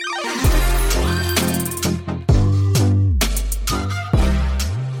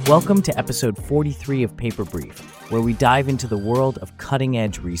Welcome to episode 43 of Paper Brief, where we dive into the world of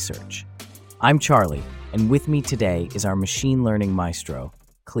cutting-edge research. I'm Charlie, and with me today is our machine learning maestro,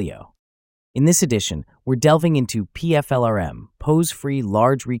 Cleo. In this edition, we're delving into PF-LRM, pose-free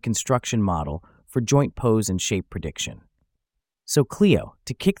large reconstruction model for joint pose and shape prediction. So Cleo,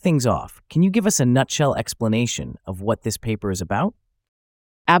 to kick things off, can you give us a nutshell explanation of what this paper is about?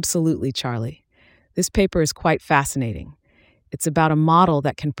 Absolutely, Charlie. This paper is quite fascinating. It's about a model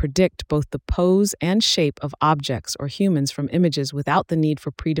that can predict both the pose and shape of objects or humans from images without the need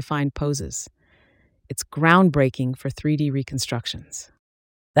for predefined poses. It's groundbreaking for 3D reconstructions.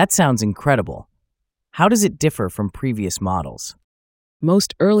 That sounds incredible. How does it differ from previous models?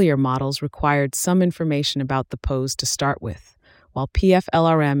 Most earlier models required some information about the pose to start with, while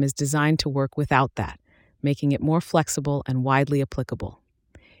PF-LRM is designed to work without that, making it more flexible and widely applicable.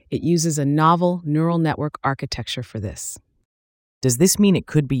 It uses a novel neural network architecture for this. Does this mean it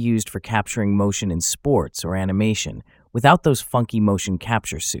could be used for capturing motion in sports or animation without those funky motion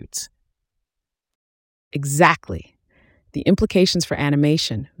capture suits? Exactly. The implications for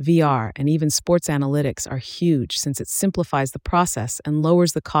animation, VR, and even sports analytics are huge since it simplifies the process and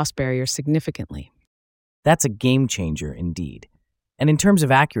lowers the cost barrier significantly. That's a game changer indeed. And in terms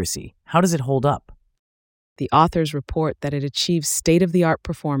of accuracy, how does it hold up? The authors report that it achieves state-of-the-art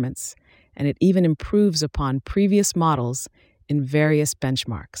performance, and it even improves upon previous models in various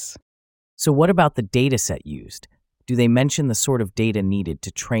benchmarks. So what about the data set used? Do they mention the sort of data needed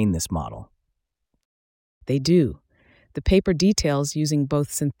to train this model? They do. The paper details using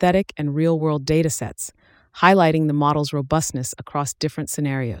both synthetic and real-world datasets, highlighting the model's robustness across different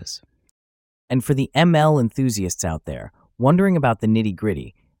scenarios. And for the ML enthusiasts out there, wondering about the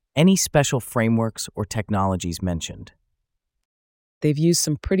nitty-gritty, any special frameworks or technologies mentioned? They've used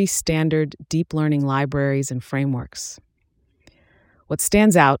some pretty standard deep learning libraries and frameworks. What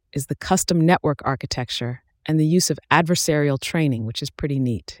stands out is the custom network architecture and the use of adversarial training, which is pretty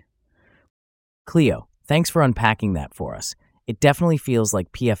neat. Cleo, thanks for unpacking that for us. It definitely feels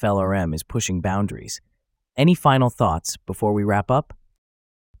like PF-LRM is pushing boundaries. Any final thoughts before we wrap up?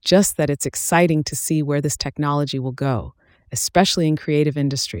 Just that it's exciting to see where this technology will go, especially in creative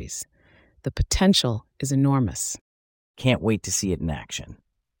industries. The potential is enormous. Can't wait to see it in action.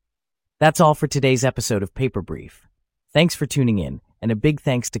 That's all for today's episode of Paper Brief. Thanks for tuning in, and a big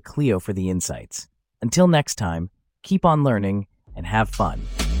thanks to Cleo for the insights. Until next time, keep on learning and have fun.